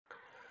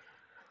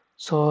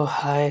So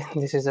hi,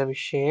 this is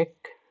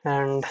Abhishek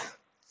and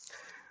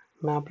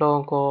मैं आप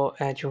लोगों को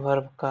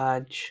एडवर्ब का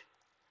आज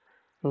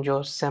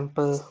जो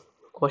सैम्पल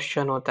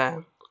क्वेश्चन होता है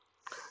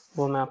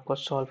वो मैं आपको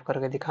सॉल्व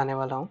करके दिखाने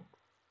वाला हूँ।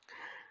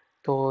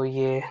 तो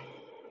ये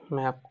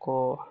मैं आपको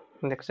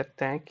देख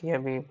सकते हैं कि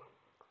अभी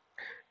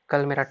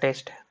कल मेरा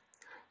टेस्ट है,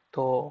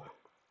 तो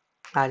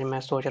आज मैं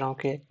सोच रहा हूँ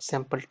कि एक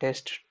सैम्पल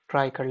टेस्ट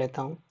ट्राई कर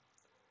लेता हूँ,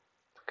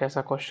 तो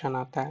कैसा क्वेश्चन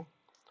आता है।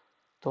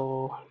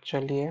 तो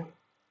चलिए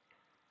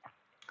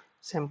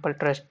सैम्पल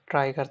टेस्ट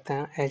ट्राई करते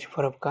हैं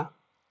एडवर्ब का।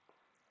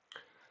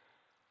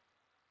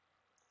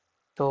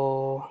 तो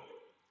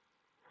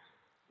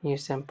ये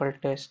सैम्पल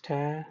टेस्ट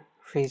है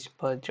फिश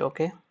बज,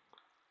 okay,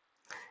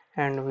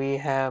 and we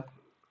have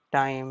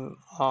time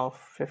of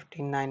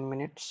 59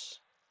 minutes.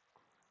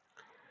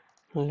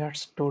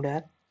 Let's do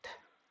that.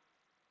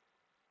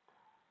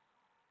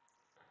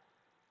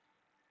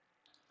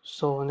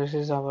 So this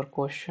is our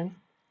question.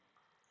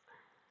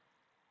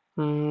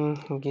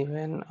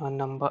 Given a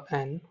number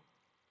n,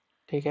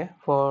 ठीक है,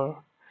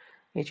 for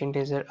each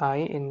integer I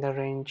in the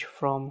range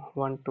from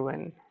 1 to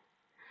n.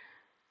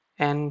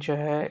 n जो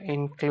है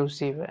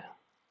inclusive है,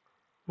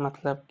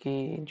 मतलब कि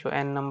जो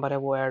n number है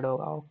वो ऐड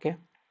होगा, ओके।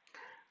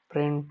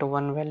 प्रिंट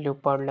वन वैल्यू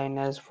पर लाइन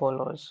एज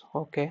फॉलोज,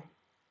 ओके।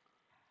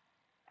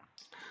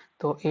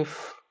 तो if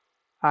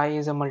I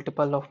is a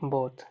multiple of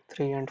both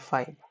 3 and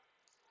 5,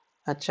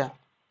 अच्छा,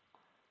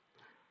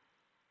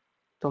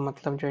 तो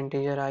मतलब जो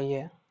इंटीजर I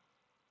है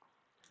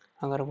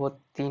अगर वो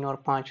 3 और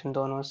 5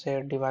 दोनों से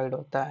डिवाइड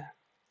होता है,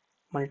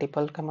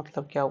 मल्टीपल का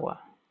मतलब क्या हुआ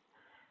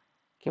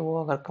कि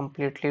वो अगर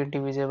कम्प्लीटली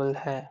डिविजिबल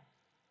है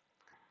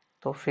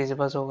तो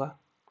फिजिबल होगा।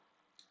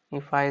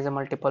 If I is a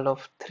multiple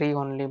of 3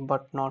 only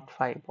but not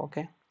 5,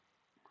 okay,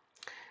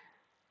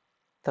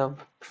 तब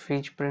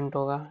फिज प्रिंट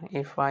होगा।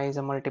 If I is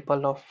a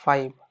multiple of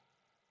 5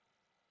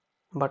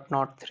 but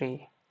not 3,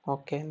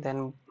 okay,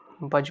 then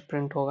बज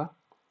प्रिंट होगा।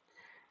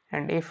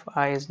 And if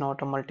I is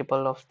not a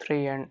multiple of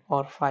 3 and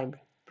और 5,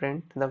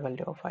 print the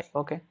value of I,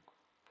 okay,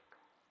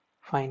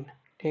 fine,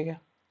 ठीक है।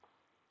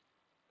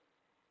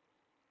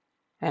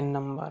 N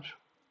number,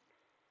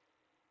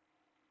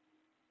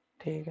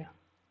 ठीक है।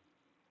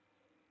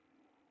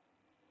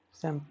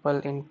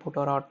 सैम्पल इनपुट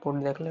और output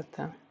देख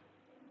लेते हैं।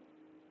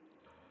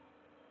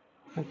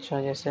 अच्छा,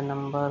 जैसे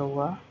नंबर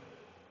हुआ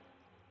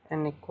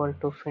n इक्वल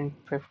टू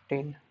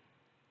 15,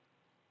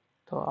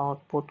 तो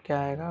आउटपुट क्या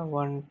आएगा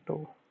 1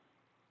 2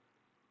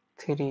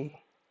 3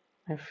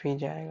 में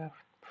फिज आएगा।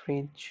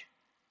 फिज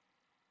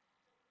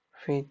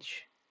फिज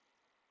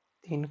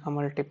 3 का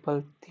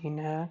मल्टीपल 3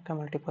 है, का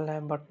मल्टीपल है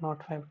बट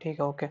नॉट 5, ठीक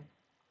है, ओके।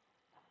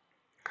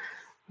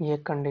 ये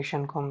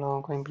कंडीशन को हम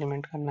लोगों को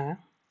इम्प्लीमेंट करना है।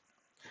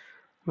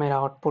 मेरा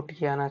आउटपुट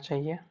ये आना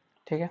चाहिए,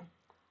 ठीक है।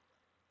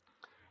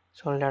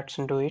 So let's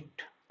do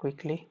it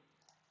quickly.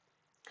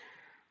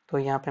 तो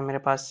यहाँ पे मेरे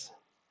पास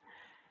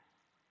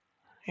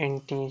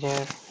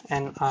इंटीजर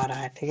n आ रहा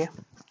है, ठीक है,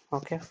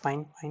 ओके,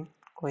 फाइन फाइन,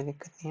 कोई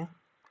दिक्कत नहीं है।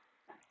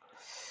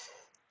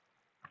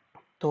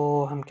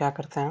 तो हम क्या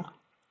करते हैं,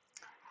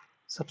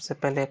 सबसे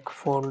पहले एक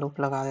फोर लूप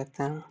लगा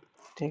देते हैं,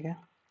 ठीक है।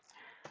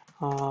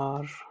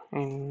 और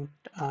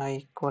इंट आई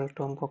इक्वल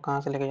टू हमको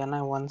कहाँ से लेके जाना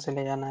है, 1 से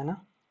ले जाना है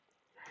ना।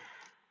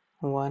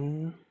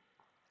 1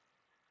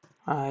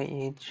 आई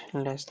इज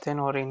लेस देन,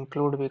 और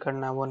इंक्लूड भी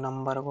करना है वो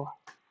नंबर को,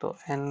 तो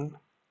n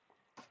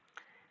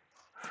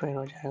फिर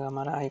हो जाएगा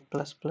हमारा i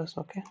प्लस प्लस,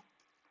 ओके,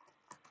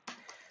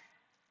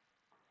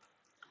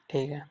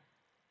 ठीक है।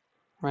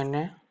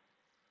 मैंने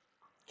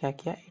क्या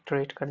किया,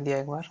 इटरेट कर दिया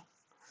एक बार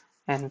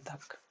n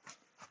तक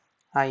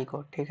i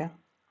को, ठीक है।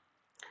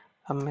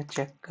 अब मैं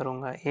चेक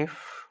करूँगा इफ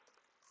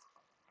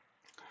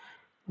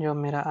जो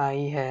मेरा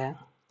i है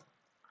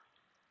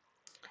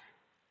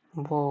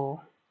वो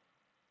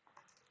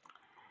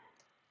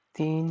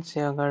 3 से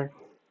अगर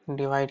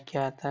डिवाइड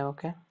किया जाता है,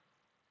 ओके,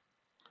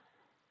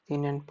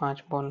 3 एंड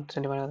 5 बोन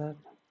से डिवाइड होता है,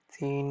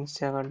 3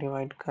 से अगर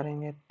डिवाइड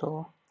करेंगे तो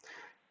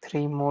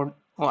 3 मोड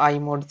आई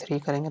मोड 3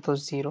 करेंगे तो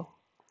 0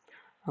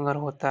 अगर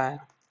होता है।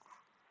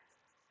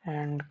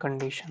 एंड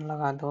कंडीशन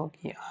लगा दो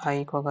कि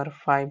आई को अगर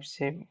 5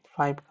 से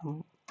 5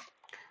 का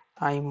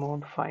आई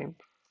मोड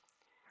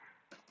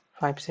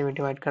 5 से भी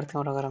डिवाइड करते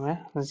हैं और अगर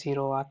हमें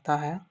 0 आता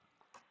है,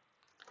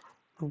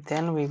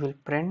 then we will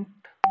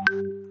print,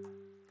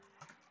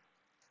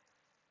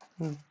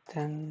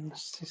 then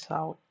this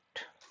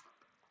out,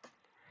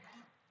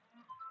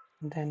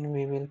 then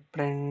we will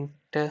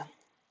print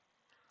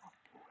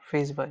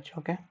fizzbuzz,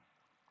 okay,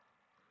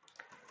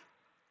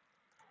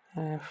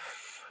 f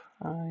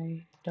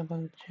I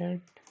double z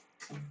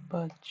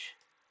buzz,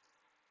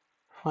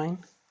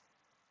 fine।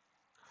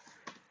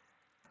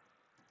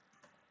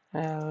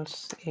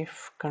 else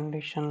if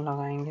condition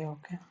लगाएंगे,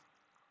 okay,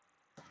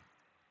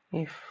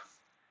 if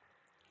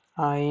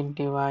I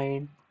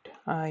divide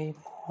I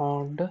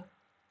mod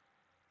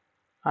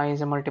I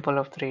is a multiple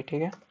of 3,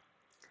 ठीक है,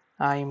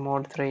 I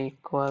mod 3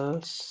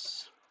 equals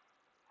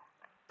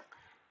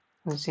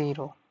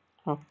 0,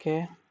 okay,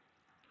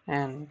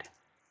 and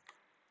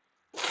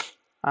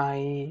I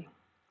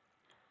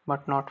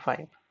but not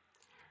 5,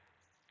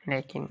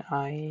 लेकिन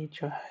I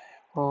जो है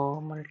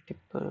for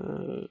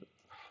multiple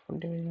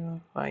division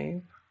of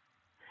 5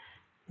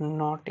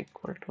 not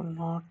equal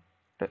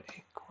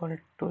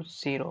to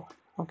 0.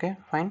 Okay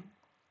fine.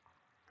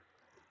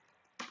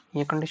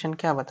 ये condition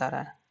क्या बता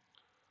रहा है?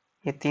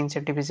 ये 3 से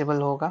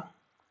डिविजिबल होगा,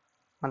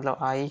 मतलब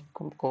i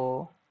को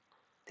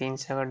 3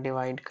 से अगर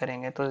डिवाइड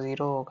करेंगे तो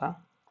 0 होगा,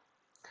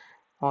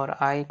 और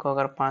i को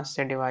अगर 5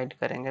 से डिवाइड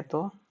करेंगे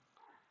तो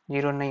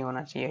 0 नहीं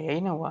होना चाहिए,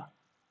 यही ना हुआ?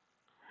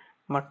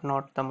 But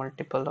not the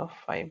multiple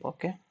of 5।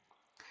 Okay,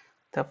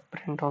 तब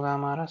प्रिंट होगा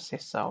हमारा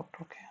सिस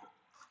आउट। ओके,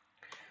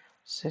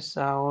 सिस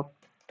आउट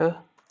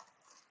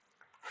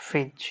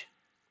फिज।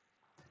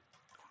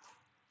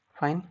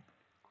 फाइन।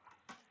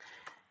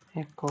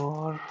 एक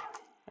और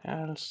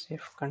else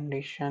if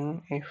condition,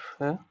 if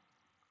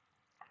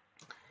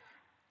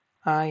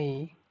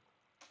I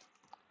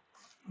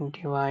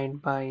divide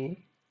by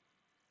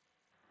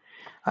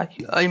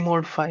I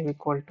mod 5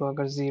 equal to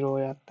अगर 0 हो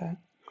जाता है,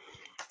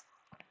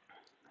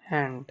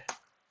 and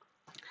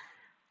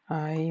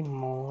I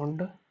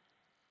mod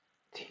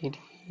 3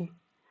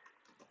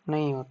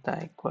 नहीं होता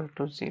है इक्वल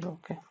टू 0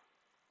 के,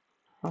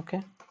 okay,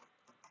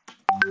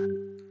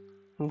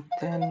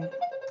 then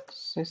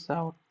sys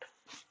out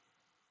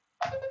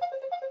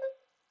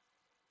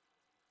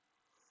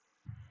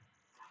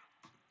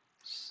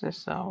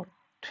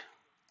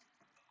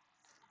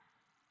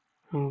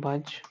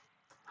budge।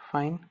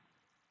 fine,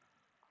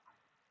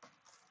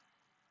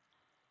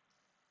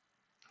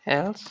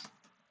 else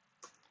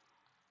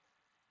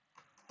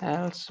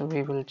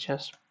we will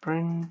just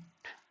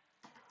print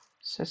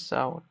sys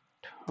out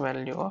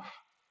value of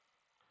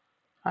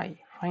I।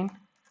 fine,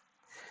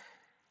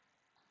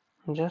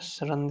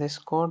 just run this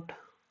code,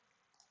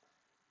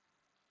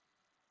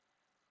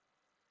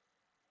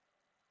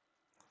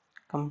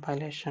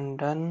 compilation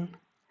done,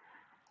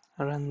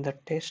 run the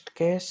test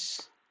case।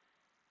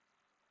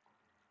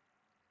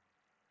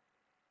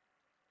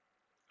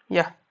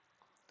 या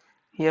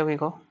here we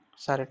go,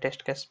 सारे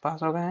test case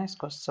पास हो गए हैं,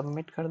 इसको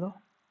submit कर दो।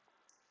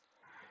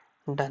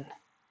 Done.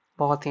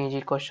 बहुत ही easy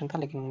question था,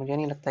 लेकिन मुझे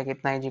नहीं लगता कि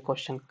इतना इजी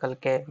क्वेश्चन कल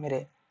के मेरे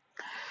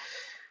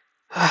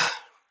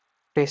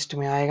टेस्ट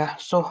में आएगा।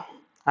 सो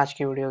आज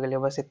की वीडियो के लिए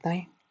बस इतना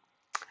ही।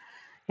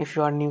 If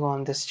you are new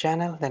on this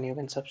channel then you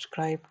can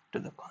subscribe to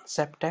the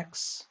concept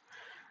x.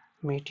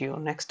 Meet you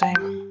next time.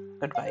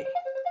 Good bye.